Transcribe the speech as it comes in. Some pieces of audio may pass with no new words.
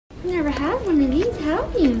You never had one of these,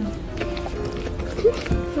 have you?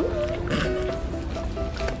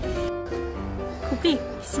 Poopy,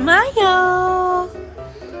 smile!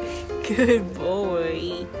 Good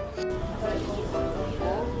boy.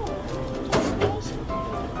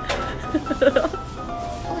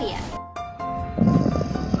 Oh yeah.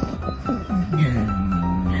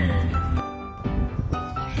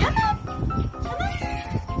 Come on! Come on!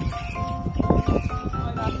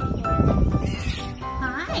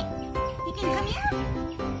 Hi! You can come here?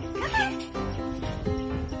 Come on!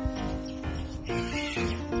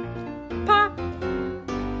 Paw!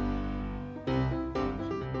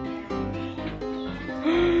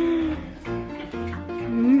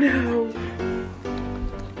 No!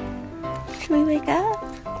 Should we wake up?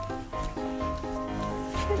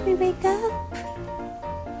 Should we wake up?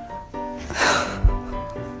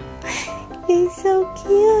 He's so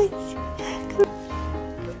cute.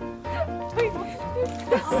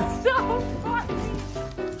 This is so funny.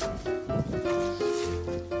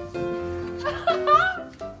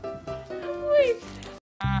 Wait.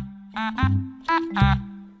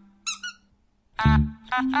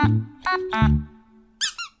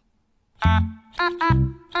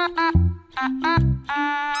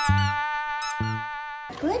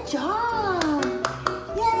 Good job!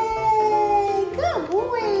 Yay! Good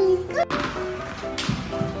boys! Good.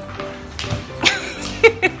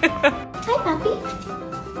 Hi, puppy.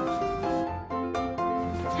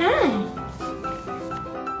 Hi.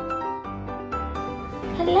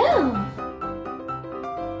 Hello.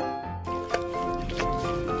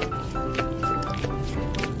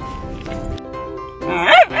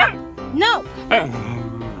 No.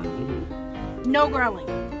 No growling.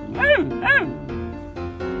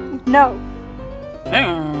 No.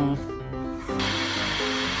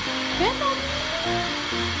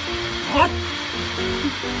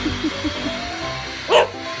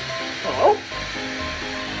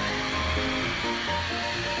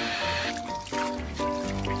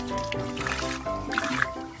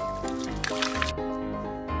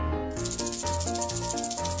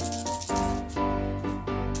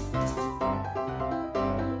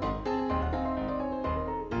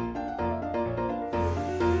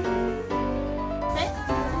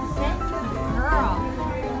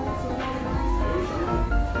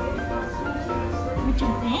 What do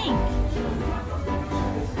you think?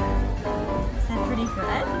 Is that pretty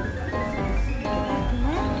good?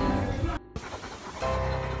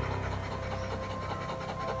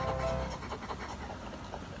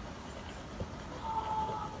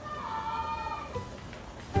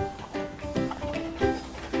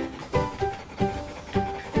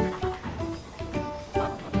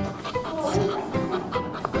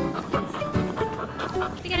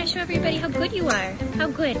 You gotta show everybody how good you are. How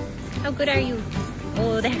good? How good are you?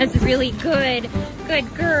 Oh, that's really good.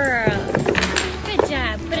 Good girl. Good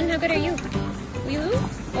job. But then how good are you? You?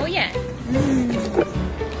 Oh, yeah.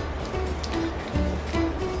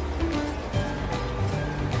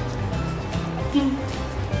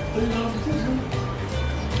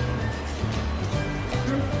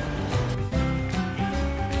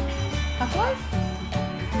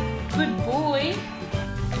 Good boy.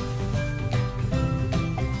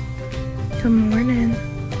 Good morning.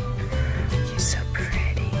 You're so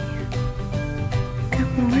pretty.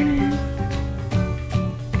 Good morning.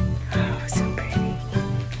 Oh, so pretty.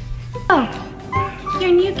 Oh,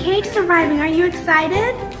 your new cage is arriving. Are you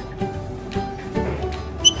excited?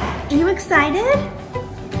 Are you excited?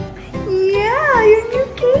 Yeah, your new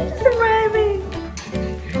cage is arriving.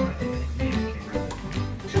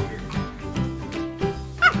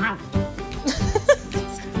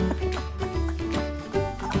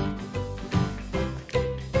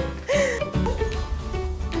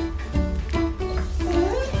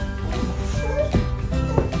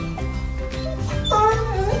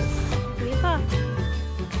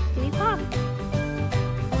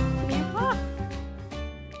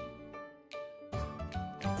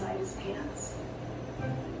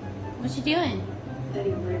 What you doing? That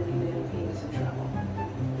he really made a penis in trouble.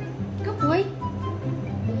 Good boy.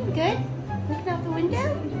 You good? Looking out the window?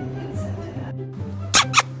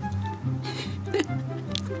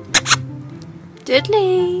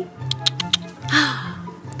 Diddley.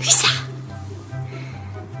 Lisa.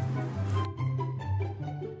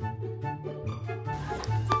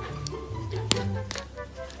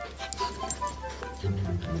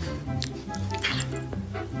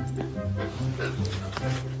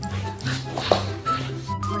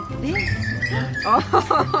 This?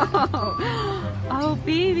 Oh,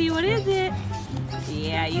 baby, what is it?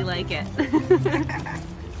 Yeah, you like it.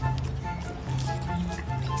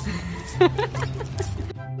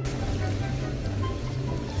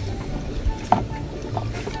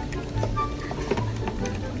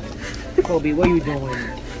 Kobe, what are you doing?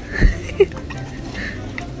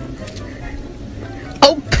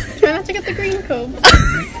 Oh! Try not to get the green comb.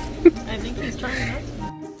 I think he's trying not to.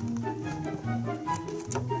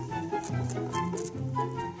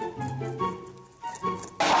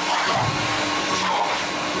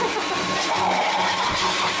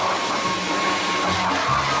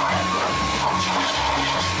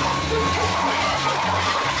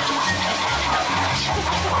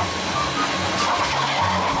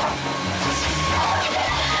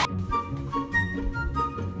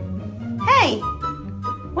 Hey,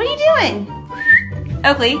 what are you doing?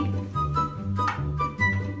 Oakley.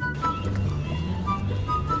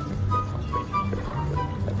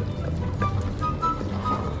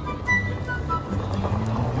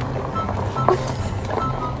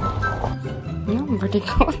 No, pretty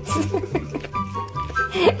good.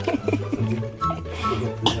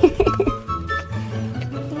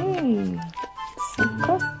 Så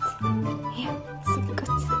gott. Ja, så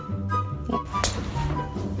gott.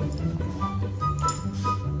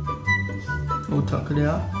 Oh, tuck it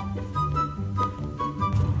out.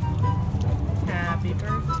 Happy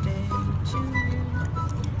birthday to you.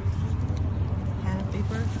 Happy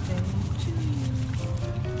birthday to you.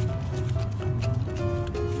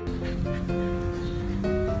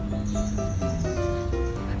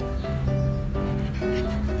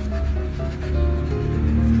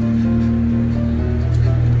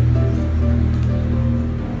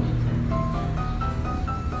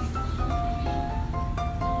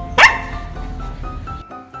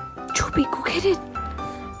 Choopy, go get it.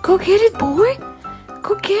 Go get it, boy.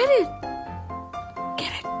 Go get it.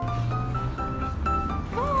 Get it.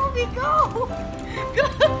 Oh, we go.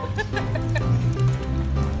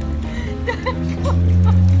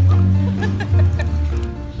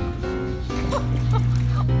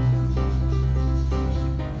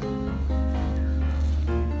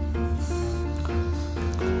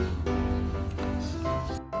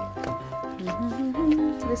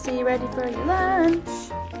 Lucy, you ready for your lunch?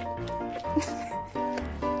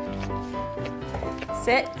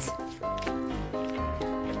 Sit.